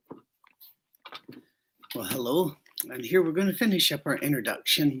Well, hello. And here we're going to finish up our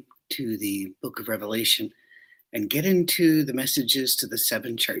introduction to the book of Revelation and get into the messages to the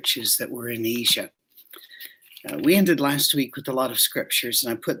seven churches that were in Asia. We ended last week with a lot of scriptures,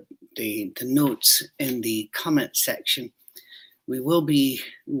 and I put the notes in the comment section. We will be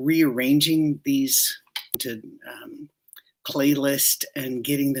rearranging these to playlist and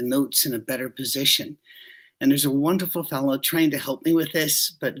getting the notes in a better position. And there's a wonderful fellow trying to help me with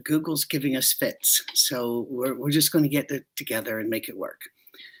this, but Google's giving us fits. So we're just going to get it together and make it work.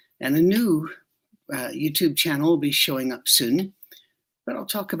 And a new YouTube channel will be showing up soon, but I'll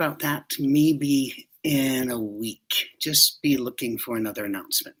talk about that maybe in a week. Just be looking for another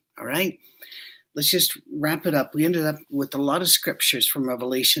announcement. All right. Let's just wrap it up. We ended up with a lot of scriptures from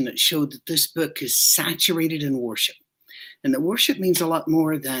Revelation that showed that this book is saturated in worship. And that worship means a lot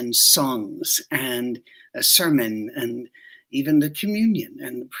more than songs and a sermon and even the communion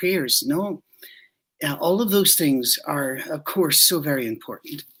and the prayers. No, all of those things are, of course, so very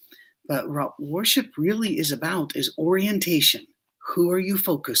important. But what worship really is about is orientation. Who are you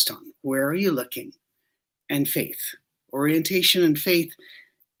focused on? Where are you looking? And faith. Orientation and faith,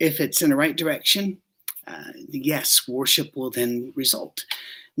 if it's in the right direction, yes, worship will then result.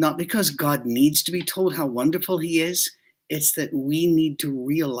 Not because God needs to be told how wonderful he is. It's that we need to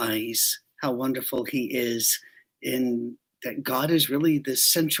realize how wonderful he is, in that God is really the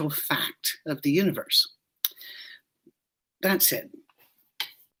central fact of the universe. That said,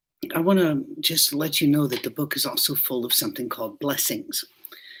 I want to just let you know that the book is also full of something called blessings.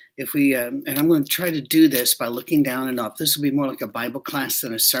 If we, and I'm going to try to do this by looking down and up. This will be more like a Bible class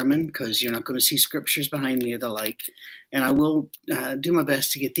than a sermon, because you're not going to see scriptures behind me or the like. And I will do my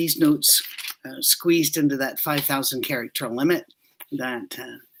best to get these notes squeezed into that 5,000 character limit that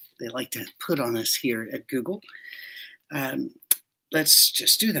they like to put on us here at Google. Let's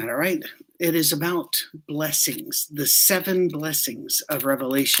just do that, all right? It is about blessings, the seven blessings of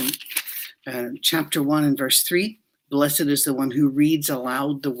Revelation. Chapter 1 and verse 3, blessed is the one who reads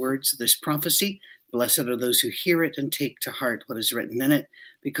aloud the words of this prophecy. Blessed are those who hear it and take to heart what is written in it,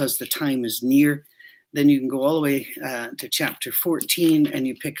 because the time is near. Then you can go all the way to chapter 14 and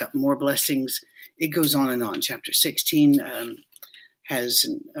you pick up more blessings. It goes on and on. Chapter 16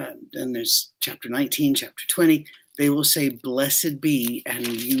 then there's chapter 19, chapter 20. They will say, blessed be, and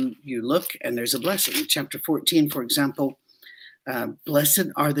you look and there's a blessing. Chapter 14, for example, blessed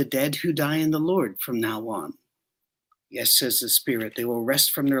are the dead who die in the Lord from now on. Yes, says the Spirit, they will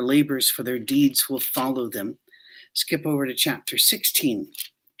rest from their labors, for their deeds will follow them. Skip over to chapter 16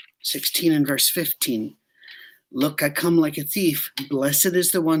 and verse 15. Look, I come like a thief. Blessed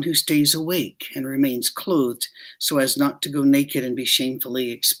is the one who stays awake and remains clothed, so as not to go naked and be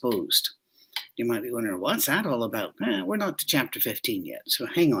shamefully exposed. You might be wondering, what's that all about? We're not to chapter 15 yet, so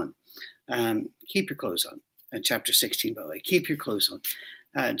hang on. Keep your clothes on. Chapter 16, by the way, keep your clothes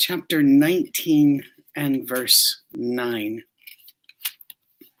on. Chapter 19 and verse 9.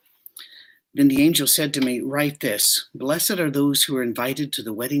 Then the angel said to me, write this, blessed are those who are invited to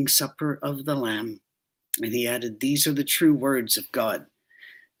the wedding supper of the Lamb. And he added, these are the true words of God.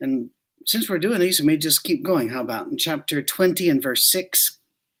 And since we're doing these, we may just keep going. How about in chapter 20 and verse 6?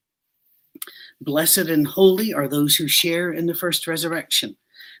 Blessed and holy are those who share in the first resurrection.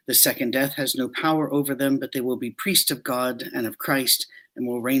 The second death has no power over them, but they will be priests of God and of Christ and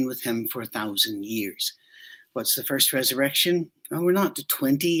will reign with him for 1,000 years. What's the first resurrection? Oh, we're not to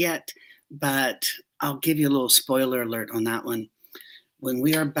 20 yet, but I'll give you a little spoiler alert on that one. When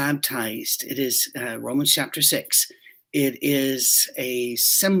we are baptized, it is Romans chapter 6. It is a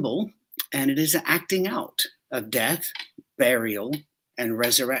symbol, and it is an acting out of death, burial, and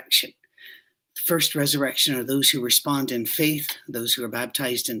resurrection. The first resurrection are those who respond in faith, those who are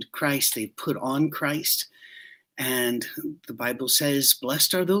baptized into Christ. They put on Christ. And the Bible says,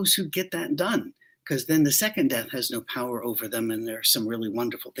 blessed are those who get that done, because then the second death has no power over them, and there are some really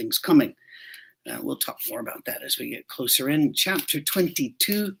wonderful things coming. We'll talk more about that as we get closer in. Chapter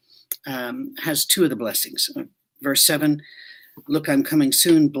 22 has two of the blessings. Verse 7, look, I'm coming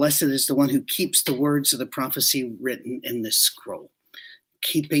soon. Blessed is the one who keeps the words of the prophecy written in this scroll.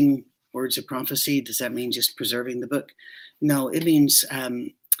 Keeping words of prophecy, does that mean just preserving the book? No, it means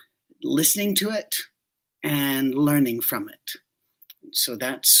listening to it and learning from it. So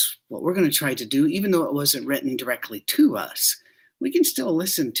that's what we're going to try to do, even though it wasn't written directly to us. We can still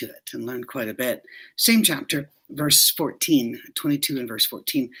listen to it and learn quite a bit. Same chapter, verse 14, 22 and verse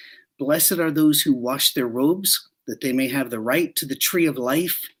 14. Blessed are those who wash their robes, that they may have the right to the tree of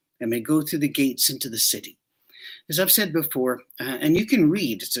life and may go through the gates into the city. As I've said before, and you can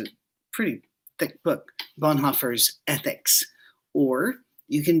read, it's a pretty thick book, Bonhoeffer's Ethics, or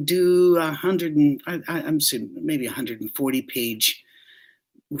You can do I'm assuming maybe 140-page,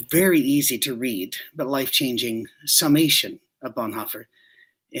 very easy to read, but life-changing summation of Bonhoeffer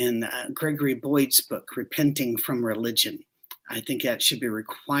in Gregory Boyd's book, Repenting from Religion. I think that should be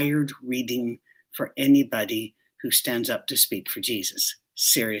required reading for anybody who stands up to speak for Jesus.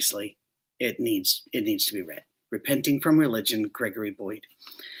 Seriously, it needs to be read. Repenting from Religion, Gregory Boyd.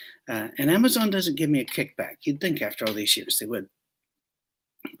 And Amazon doesn't give me a kickback. You'd think after all these years they would.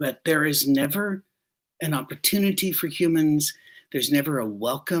 But there is never an opportunity for humans. There's never a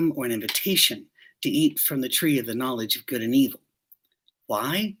welcome or an invitation to eat from the tree of the knowledge of good and evil.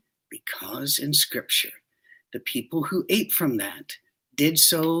 Why? Because in Scripture, the people who ate from that did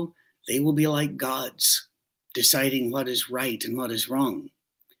so, they will be like gods, deciding what is right and what is wrong.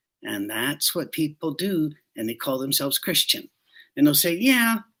 And that's what people do, and they call themselves Christian. And they'll say,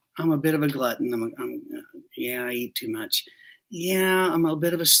 yeah, I'm a bit of a glutton. Yeah, I eat too much. Yeah, I'm a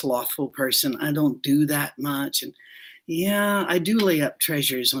bit of a slothful person. I don't do that much. And yeah, I do lay up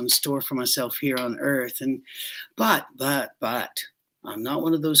treasures on store for myself here on earth. But, I'm not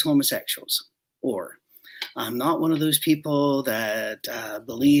one of those homosexuals. Or I'm not one of those people that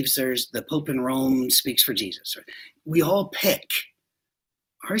believes there's the Pope in Rome speaks for Jesus. We all pick.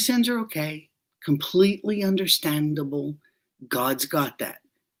 Our sins are okay. Completely understandable. God's got that.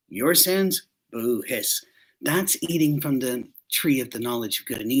 Your sins, boo, hiss. That's eating from the tree of the knowledge of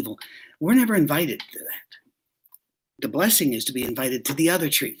good and evil. We're never invited to that. The blessing is to be invited to the other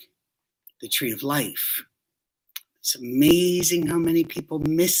tree, the tree of life. It's amazing how many people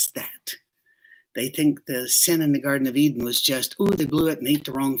miss that. They think the sin in the Garden of Eden was just, they blew it and ate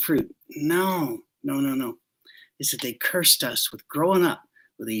the wrong fruit. No. It's that they cursed us with growing up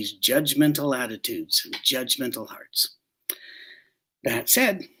with these judgmental attitudes and judgmental hearts. That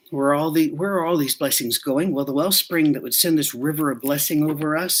said, where are all these blessings going? Well, the wellspring that would send this river of blessing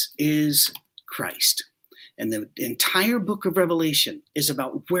over us is Christ. And the entire book of Revelation is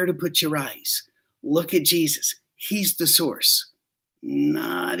about where to put your eyes. Look at Jesus. He's the source,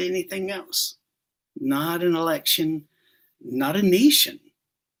 not anything else. Not an election, not a nation.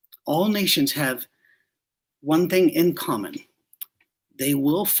 All nations have one thing in common. They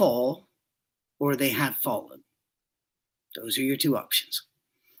will fall or they have fallen. Those are your two options.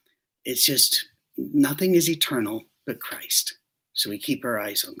 It's just nothing is eternal but Christ. So we keep our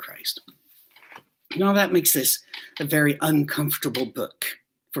eyes on Christ. Now that makes this a very uncomfortable book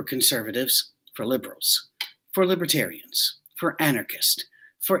for conservatives, for liberals, for libertarians, for anarchists,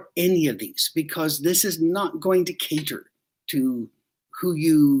 for any of these, because this is not going to cater to who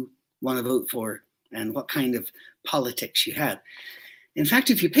you want to vote for and what kind of politics you have. In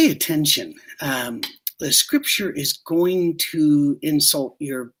fact, if you pay attention, the Scripture is going to insult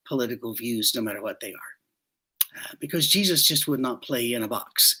your political views no matter what they are, because Jesus just would not play in a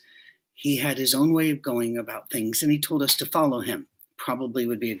box. He had his own way of going about things, and he told us to follow him. Probably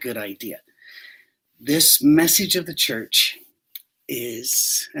would be a good idea. This message of the church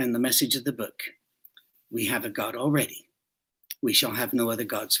is, and the message of the book, we have a God already. We shall have no other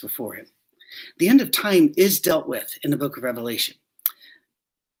gods before him. The end of time is dealt with in the book of Revelation,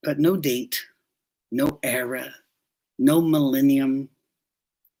 but no date, no era, no millennium,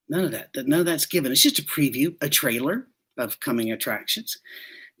 none of that. None of that's given. It's just a preview, a trailer of coming attractions,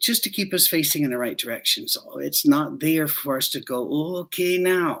 just to keep us facing in the right direction. So it's not there for us to go, okay,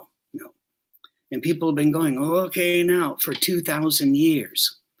 now. No. And people have been going, okay, now for 2,000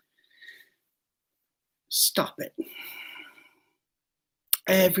 years. Stop it.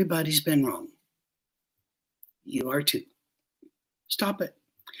 Everybody's been wrong. You are too. Stop it.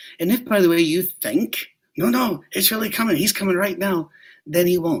 And if, by the way, you think, no, it's really coming, he's coming right now, then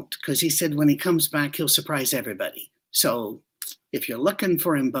he won't, because he said when he comes back, he'll surprise everybody. So if you're looking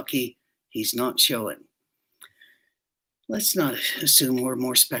for him, Bucky, he's not showing. Let's not assume we're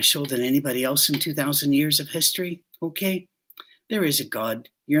more special than anybody else in 2,000 years of history, okay? There is a God.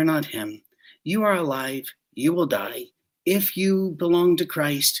 You're not him. You are alive. You will die. If you belong to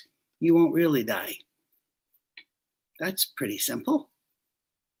Christ, you won't really die. That's pretty simple.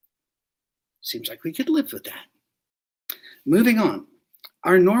 Seems like we could live with that. Moving on.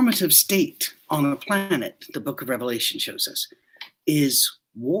 Our normative state on a planet, the book of Revelation shows us, is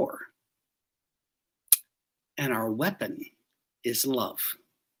war. And our weapon is love.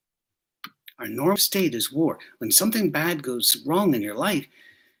 Our normal state is war. When something bad goes wrong in your life,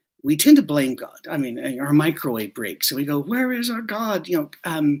 we tend to blame God. I mean, our microwave breaks, and we go, where is our God?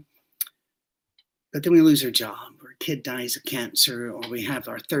 But then we lose our job, or a kid dies of cancer, or we have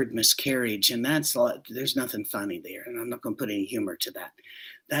our third miscarriage, and there's nothing funny there, and I'm not going to put any humor to that.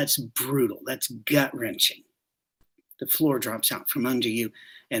 That's brutal. That's gut-wrenching. the floor drops out from under you,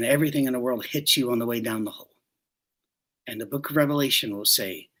 and everything in the world hits you on the way down the hole. And the book of Revelation will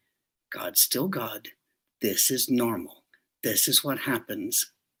say, God's still God. This is normal. This is what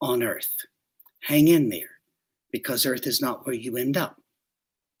happens on earth. Hang in there, because earth is not where you end up.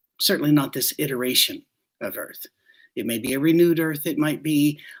 Certainly not this iteration of earth. It may be a renewed earth. It might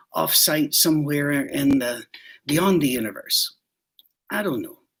be off-site somewhere in the beyond the universe. I don't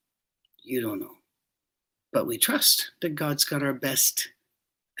know. You don't know. But we trust that God's got our best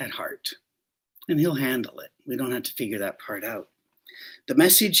at heart, and he'll handle it. We don't have to figure that part out. The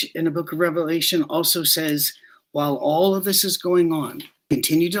message in the book of Revelation also says, while all of this is going on,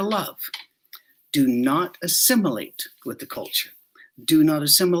 continue to love. Do not assimilate with the culture. Do not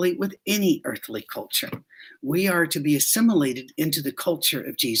assimilate with any earthly culture. We are to be assimilated into the culture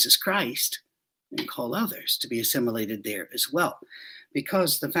of Jesus Christ and call others to be assimilated there as well.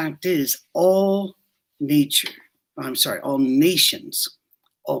 Because the fact is, all nations,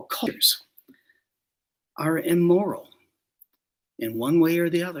 all cultures are immoral in one way or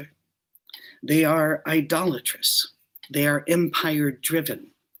the other. They are idolatrous. They are empire-driven.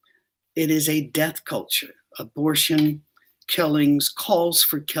 It is a death culture, abortion, killings, calls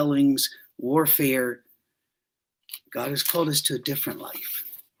for killings, warfare. God has called us to a different life.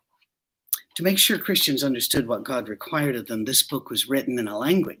 To make sure Christians understood what God required of them, this book was written in a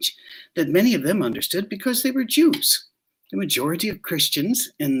language that many of them understood because they were Jews. The majority of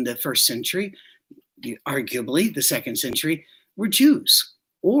Christians in the first century, arguably the second century, were Jews,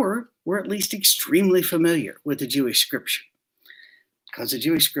 or were at least extremely familiar with the Jewish scripture, because the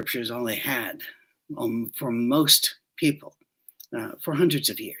Jewish scripture is all they had for most people for hundreds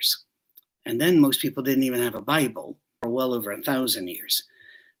of years. And then most people didn't even have a Bible for well over 1,000 years.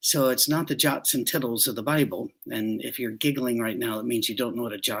 So it's not the jots and tittles of the Bible. And if you're giggling right now, it means you don't know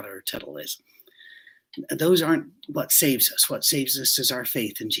what a jot or a tittle is. Those aren't what saves us. What saves us is our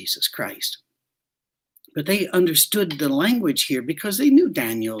faith in Jesus Christ. But they understood the language here because they knew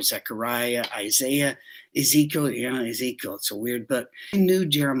Daniel, Zechariah, Isaiah, Ezekiel. Ezekiel, it's a weird book. They knew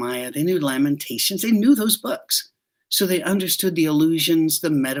Jeremiah. They knew Lamentations. They knew those books. So they understood the allusions, the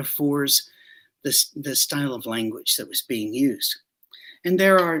metaphors, the style of language that was being used. And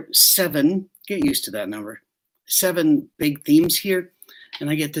there are 7, get used to that number, 7 big themes here. And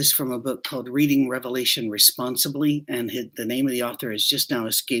I get this from a book called Reading Revelation Responsibly, and the name of the author has just now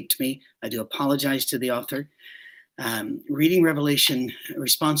escaped me. I do apologize to the author. Reading Revelation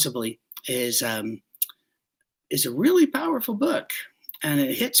Responsibly is a really powerful book, and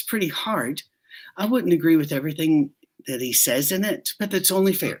it hits pretty hard. I wouldn't agree with everything that he says in it, but that's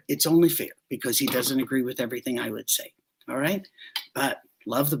only fair. It's only fair because he doesn't agree with everything I would say. All right? But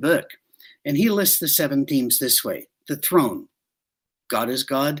love the book. And he lists the 7 themes this way. The throne. God is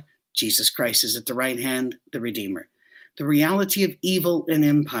God. Jesus Christ is at the right hand, the Redeemer. The reality of evil and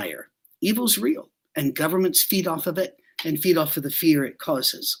empire. Evil's real, and governments feed off of it and feed off of the fear it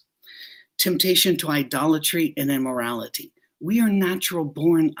causes. Temptation to idolatry and immorality. We are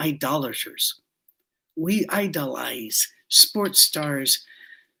natural-born idolaters. We idolize sports stars,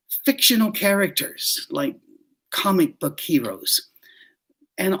 fictional characters like comic book heroes.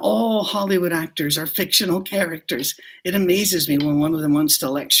 And all Hollywood actors are fictional characters. It amazes me when one of them wants to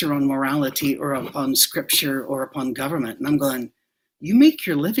lecture on morality or upon scripture or upon government. And I'm going, you make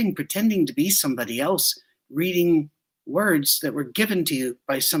your living pretending to be somebody else, reading words that were given to you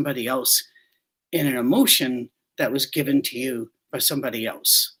by somebody else in an emotion that was given to you by somebody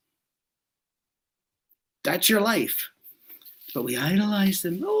else. That's your life. But we idolize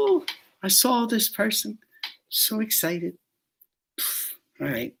them. Oh, I saw this person. So excited. All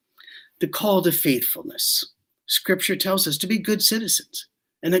right. The call to faithfulness. Scripture tells us to be good citizens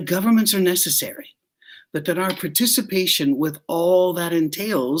and that governments are necessary, but that our participation with all that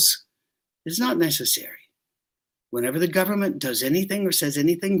entails is not necessary. Whenever the government does anything or says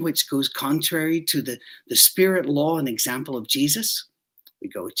anything which goes contrary to the spirit, law, and example of Jesus, we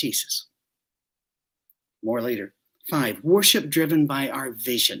go with Jesus. More later. 5, worship driven by our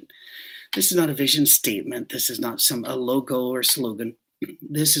vision. This is not a vision statement. This is not a logo or slogan.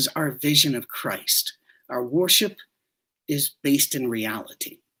 This is our vision of Christ. Our worship is based in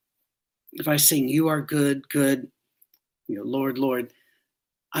reality. If I sing, you are good, good, Lord, Lord,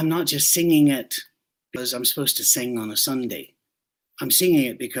 I'm not just singing it because I'm supposed to sing on a Sunday. I'm singing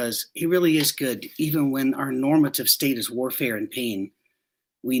it because he really is good. Even when our normative state is warfare and pain,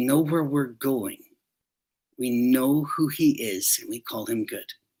 we know where we're going. We know who he is, and we call him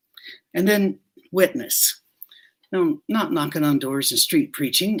good. And then witness. Now, not knocking on doors and street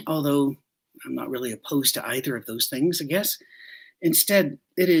preaching, although I'm not really opposed to either of those things, I guess. Instead,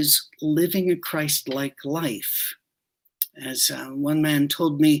 it is living a Christ-like life As one man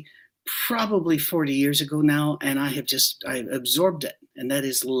told me probably 40 years ago now, and I absorbed it, and that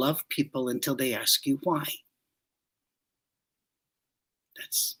is love people until they ask you why.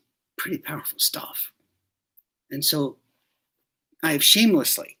 That's pretty powerful stuff. And so I have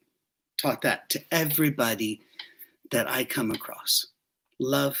shamelessly taught that to everybody that I come across.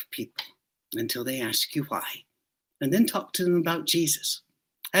 Love people until they ask you why, and then talk to them about Jesus.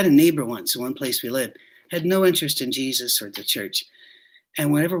 I had a neighbor once in one place we lived, had no interest in Jesus or the church.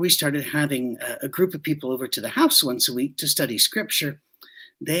 And whenever we started having a group of people over to the house once a week to study scripture,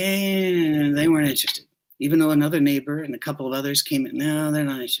 they weren't interested. Even though another neighbor and a couple of others came in, no, they're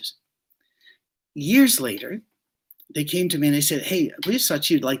not interested. Years later, they came to me and they said, hey, we just thought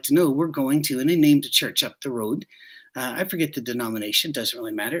you'd like to know we're going to, and they named a church up the road. I forget the denomination, doesn't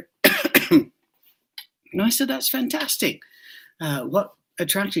really matter. And I said, that's fantastic. What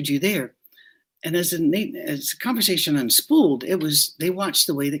attracted you there? And as the conversation unspooled, they watched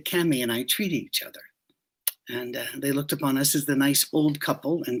the way that Cami and I treated each other. And they looked upon us as the nice old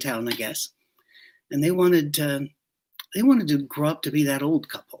couple in town, I guess. And they wanted to grow up to be that old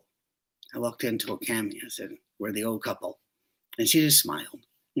couple. I walked in, told Cami, I said, we're the old couple. And she just smiled.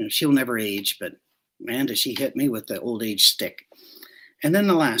 She'll never age, but man, does she hit me with the old age stick. And then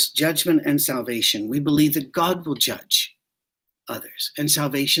the last, judgment and salvation. We believe that God will judge others, and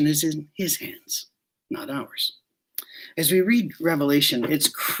salvation is in his hands, not ours. As we read Revelation, it's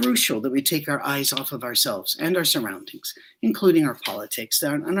crucial that we take our eyes off of ourselves and our surroundings, including our politics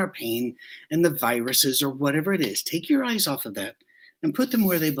and our pain and the viruses or whatever it is. Take your eyes off of that and put them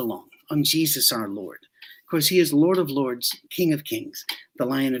where they belong, on Jesus our Lord. Of course, he is Lord of Lords, King of Kings, the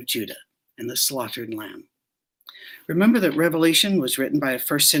Lion of Judah, and the slaughtered Lamb. Remember that Revelation was written by a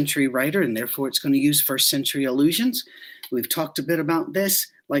first century writer, and therefore it's going to use first century allusions. We've talked a bit about this,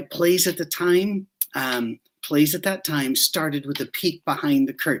 like plays at that time started with a peek behind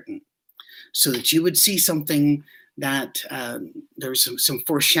the curtain so that you would see something that there was some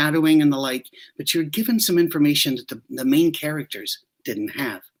foreshadowing and the like, but you're given some information that the main characters didn't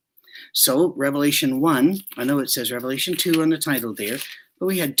have. So Revelation 1, I know it says Revelation 2 on the title there, but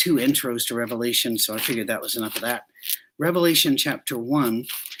we had 2 intros to Revelation, so I figured that was enough of that. Revelation chapter 1,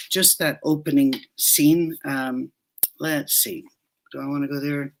 just that opening scene. Let's see. Do I want to go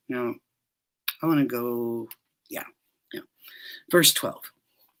there? No. I want to go, yeah. Verse 12.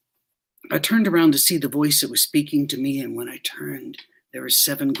 I turned around to see the voice that was speaking to me, and when I turned, there were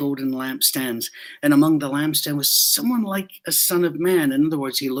 7 golden lampstands, and among the lampstands was someone like a son of man. In other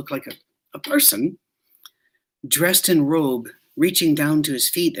words, he looked like a person, dressed in robe, reaching down to his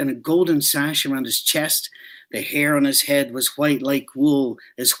feet, and a golden sash around his chest. The hair on his head was white like wool,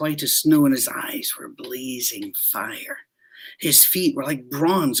 as white as snow, and his eyes were blazing fire. His feet were like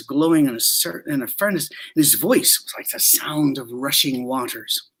bronze glowing in a furnace, and his voice was like the sound of rushing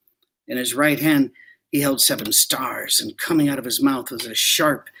waters. In his right hand, he held 7 stars, and coming out of his mouth was a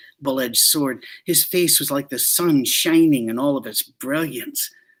sharp, bull-edged sword. His face was like the sun shining in all of its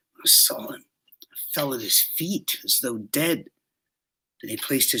brilliance. I saw him. I fell at his feet as though dead. Then he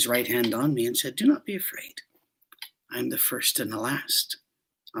placed his right hand on me and said, do not be afraid. I am the first and the last.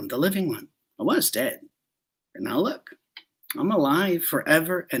 I'm the living one. I was dead. And now look, I'm alive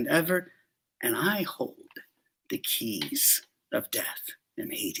forever and ever, and I hold the keys of death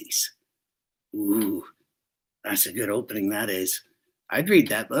and Hades. Ooh, that's a good opening, that is. I'd read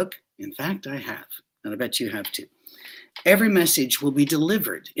that book. In fact, I have, and I bet you have too. Every message will be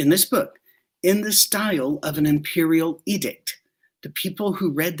delivered in this book in the style of an imperial edict. The people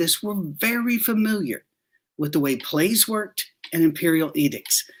who read this were very familiar with the way plays worked and imperial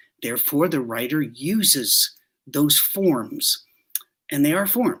edicts. Therefore, the writer uses those forms, and they are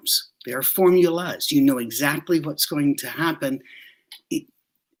forms. They are formulas. You know exactly what's going to happen.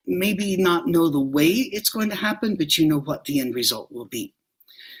 Maybe not know the way it's going to happen, but you know what the end result will be.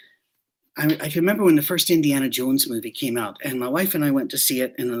 I can remember when the first Indiana Jones movie came out, and my wife and I went to see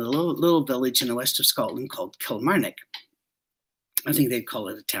it in a little village in the west of Scotland called Kilmarnock. I think they'd call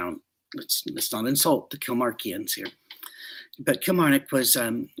it a town. Let's not insult the Kilmarkians here. But Kilmarnock was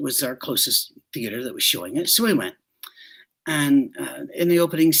our closest theater that was showing it, so we went. And in the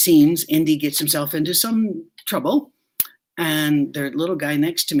opening scenes, Indy gets himself into some trouble, and the little guy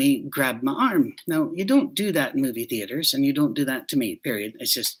next to me grabbed my arm. Now, you don't do that in movie theaters, and you don't do that to me, period.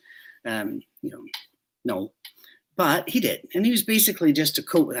 It's just, no. But he did, and he was basically just a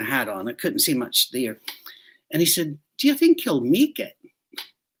coat with a hat on. I couldn't see much there. And he said, do you think he'll make it?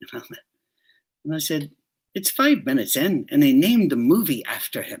 And I said, it's 5 minutes in, and they named the movie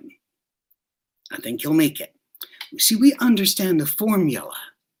after him. I think he'll make it. See, we understand the formula.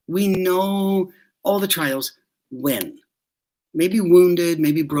 We know all the trials when. maybe wounded,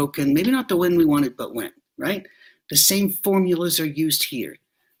 maybe broken, maybe not the win we wanted, but went, right? The same formulas are used here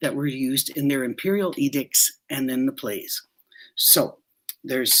that were used in their imperial edicts and in the plays. So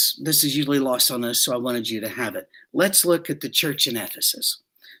this is usually lost on us, so I wanted you to have it. Let's look at the church in Ephesus.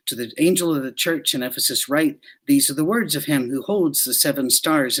 To the angel of the church in Ephesus write, these are the words of him who holds the 7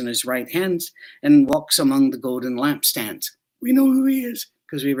 stars in his right hand and walks among the golden lampstands. We know who he is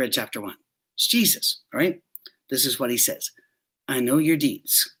because we read chapter 1. It's Jesus, right? This is what he says. I know your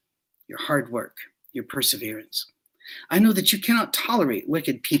deeds, your hard work, your perseverance. I know that you cannot tolerate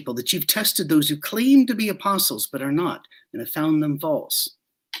wicked people, that you've tested those who claim to be apostles but are not, and have found them false.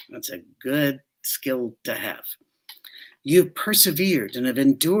 That's a good skill to have. You have persevered and have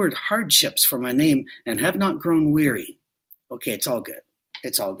endured hardships for my name and have not grown weary. Okay, it's all good.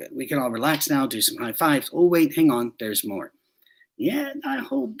 It's all good. We can all relax now, do some high fives. Oh, wait, hang on. There's more. Yeah, I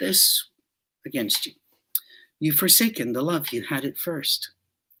hold this against you. You've forsaken the love you had at first.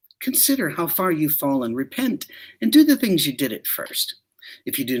 Consider how far you've fallen. Repent and do the things you did at first.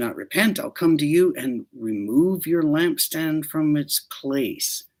 If you do not repent, I'll come to you and remove your lampstand from its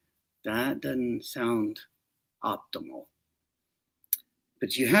place. That doesn't sound optimal.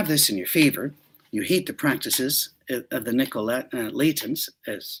 But you have this in your favor. You hate the practices of the Nicolaitans,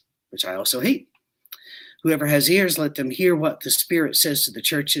 which I also hate. Whoever has ears, let them hear what the Spirit says to the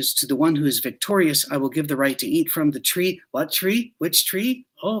churches. To the one who is victorious, I will give the right to eat from the tree. What tree? Which tree?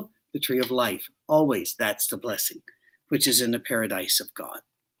 Oh, the tree of life. Always, that's the blessing, which is in the paradise of God.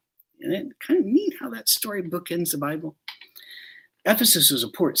 And it's kind of neat how that story bookends the Bible. Ephesus was a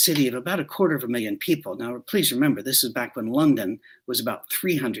port city of about 250,000 people. Now, please remember, this is back when London was about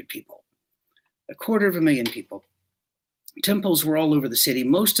 300 people. 250,000 people. Temples were all over the city,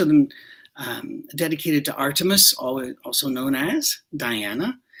 most of them dedicated to Artemis, also known as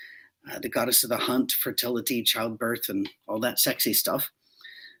Diana, the goddess of the hunt, fertility, childbirth, and all that sexy stuff.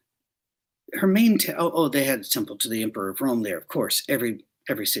 Her main, they had a temple to the Emperor of Rome there, of course. Every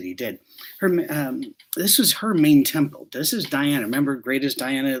city did. This was her main temple. This is Diana. Remember, greatest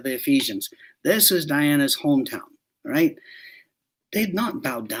Diana of the Ephesians. This was Diana's hometown, right? They had not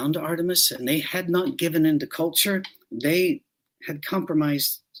bowed down to Artemis, and they had not given into culture. They had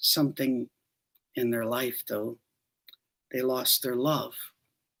compromised something in their life, though. They lost their love.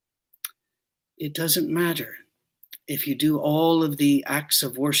 It doesn't matter if you do all of the acts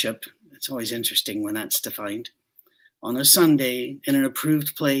of worship. It's always interesting when that's defined. On a Sunday, in an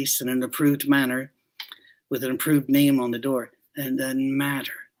approved place, in an approved manner, with an approved name on the door. And it doesn't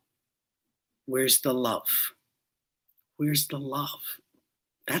matter. Where's the love? Where's the love?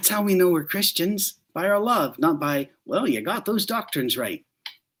 That's how we know we're Christians, by our love, not by, well, you got those doctrines right,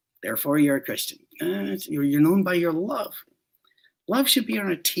 therefore you're a Christian. You're known by your love. Love should be on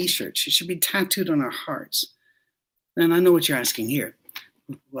a t-shirt. It should be tattooed on our hearts. And I know what you're asking here.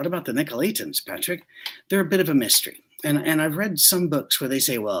 What about the Nicolaitans, Patrick? They're a bit of a mystery. And I've read some books where they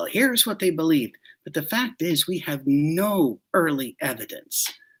say, well, here's what they believed. But the fact is, we have no early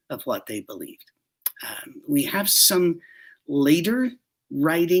evidence of what they believed. We have some later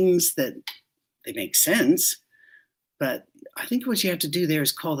writings that they make sense, but I think what you have to do there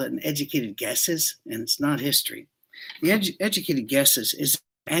is call that an educated guesses, and it's not history. The educated guesses is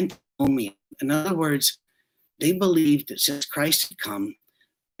antinomian. In other words, they believed that since Christ had come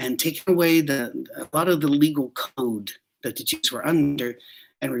and taken away a lot of the legal code that the Jews were under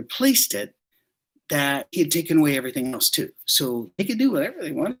and replaced it, that he had taken away everything else too. So they could do whatever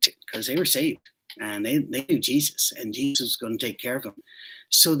they wanted to because they were saved and they knew Jesus, and Jesus was going to take care of them.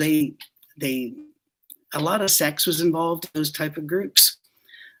 So a lot of sex was involved in those type of groups,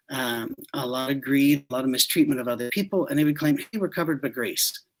 a lot of greed, a lot of mistreatment of other people, and they would claim, hey, we're covered by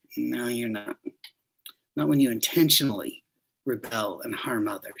grace. No, you're not. Not when you intentionally rebel and harm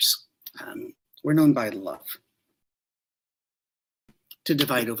others. We're known by love. To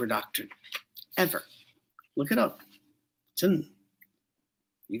divide over doctrine. Ever. Look it up. You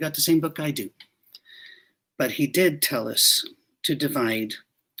got the same book I do. But he did tell us to divide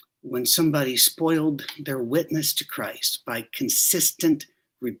when somebody spoiled their witness to Christ by consistent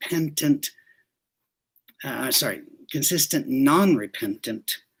non-repentant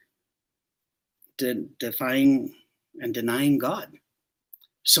defying and denying God.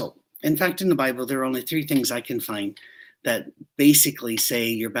 So, in fact, in the Bible, there are only 3 things I can find that basically say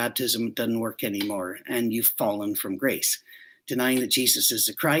your baptism doesn't work anymore and you've fallen from grace. Denying that Jesus is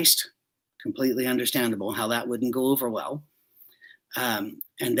the Christ, completely understandable how that wouldn't go over well.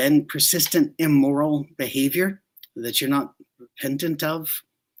 And then persistent immoral behavior that you're not repentant of.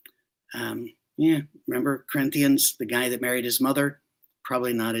 Remember Corinthians, the guy that married his mother?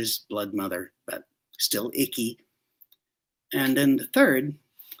 Probably not his blood mother, but still icky. And then the third,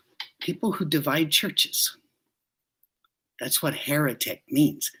 people who divide churches. That's what heretic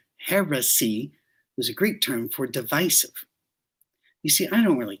means. Heresy was a Greek term for divisive. You see, I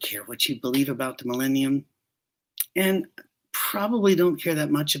don't really care what you believe about the millennium, and probably don't care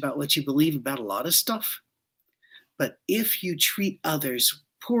that much about what you believe about a lot of stuff. But if you treat others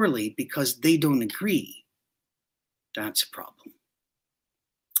poorly because they don't agree, that's a problem.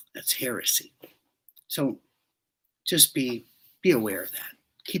 That's heresy. So just be aware of that.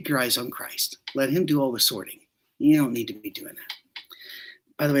 Keep your eyes on Christ. Let him do all the sorting. You don't need to be doing that.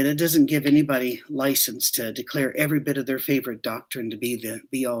 By the way, that doesn't give anybody license to declare every bit of their favorite doctrine to be the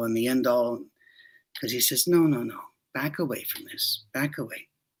be all and the end all. Because he says, no. Back away from this. Back away.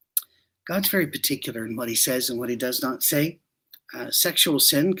 God's very particular in what he says and what he does not say. Sexual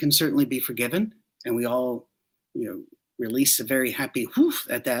sin can certainly be forgiven. And we all, release a very happy whoof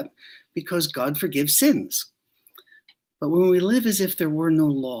at that because God forgives sins. But when we live as if there were no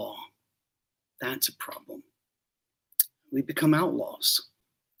law, that's a problem. We become outlaws.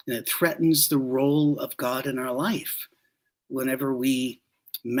 And it threatens the role of God in our life whenever we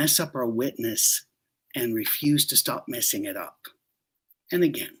mess up our witness and refuse to stop messing it up. And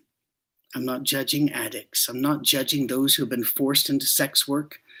again, I'm not judging addicts. I'm not judging those who have been forced into sex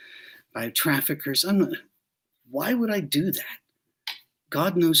work by traffickers. Why would I do that?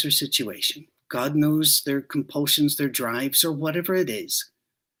 God knows their situation. God knows their compulsions, their drives, or whatever it is.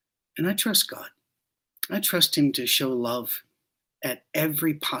 And I trust God. I trust him to show love at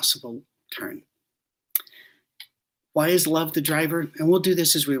every possible turn. Why is love the driver? And we'll do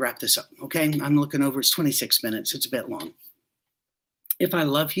this as we wrap this up, okay? I'm looking over, it's 26 minutes. It's a bit long. If I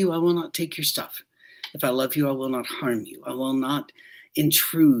love you, I will not take your stuff. If I love you, I will not harm you. I will not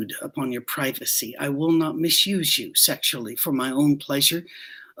intrude upon your privacy. I will not misuse you sexually for my own pleasure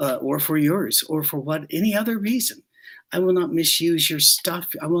or for yours or for any other reason. I will not misuse your stuff.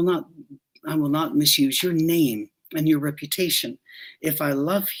 I will not misuse your name and your reputation. If I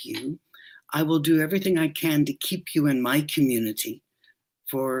love you, I will do everything I can to keep you in my community,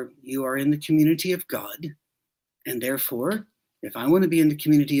 for you are in the community of God. And therefore, if I want to be in the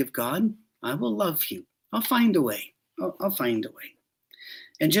community of God, I will love you. I'll find a way. I'll find a way.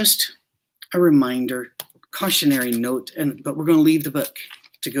 And just a reminder, cautionary note, but we're going to leave the book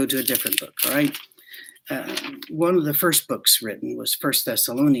to go to a different book, all right? One of the first books written was 1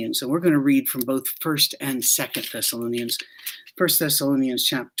 Thessalonians, and we're going to read from both 1st and 2nd Thessalonians. 1 Thessalonians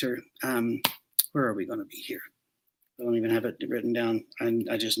chapter, where are we going to be here? I don't even have it written down, and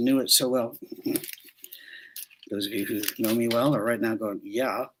I just knew it so well. Those of you who know me well are right now going,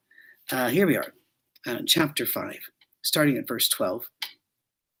 yeah. Here we are, chapter 5, starting at verse 12.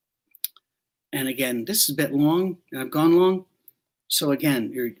 And again, this is a bit long, and I've gone long. So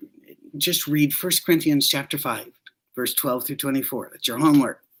again, just read 1 Corinthians chapter 5, verse 12 through 24. That's your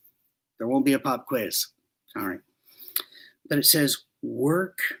homework. There won't be a pop quiz. All right. But it says,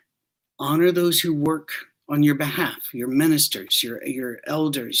 honor those who work on your behalf, your ministers, your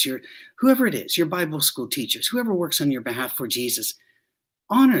elders, whoever it is, your Bible school teachers, whoever works on your behalf for Jesus,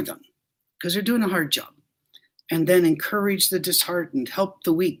 honor them because they're doing a hard job. And then encourage the disheartened, help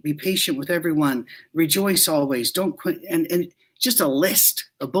the weak, be patient with everyone, rejoice always, don't quit. And just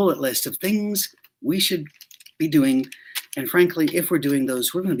a bullet list of things we should be doing. And frankly, if we're doing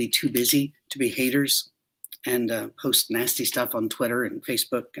those, we're going to be too busy to be haters and post nasty stuff on Twitter and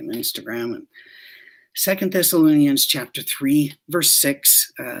Facebook and Instagram. And 2 Thessalonians chapter 3, verse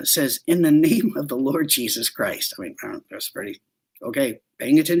 6 says, in the name of the Lord Jesus Christ. I mean, that's pretty, okay,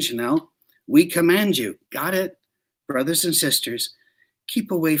 paying attention now. We command you, got it, brothers and sisters,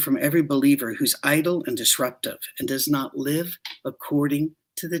 keep away from every believer who's idle and disruptive and does not live according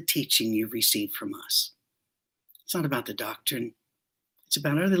to the teaching you've received from us. It's not about the doctrine. It's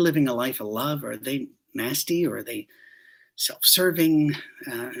about, are they living a life of love? Are they nasty? Or are they self-serving?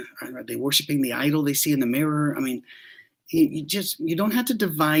 Are they worshiping the idol they see in the mirror? I mean, you don't have to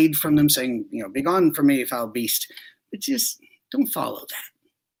divide from them saying, be gone from me, foul beast. But just don't follow that.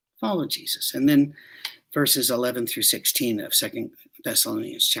 Follow Jesus. And then verses 11 through 16 of 2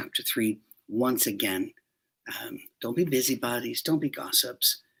 Thessalonians chapter 3, once again, don't be busybodies, don't be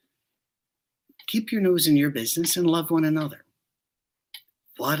gossips. Keep your nose in your business and love one another.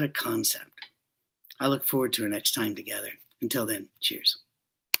 What a concept. I look forward to our next time together. Until then, cheers.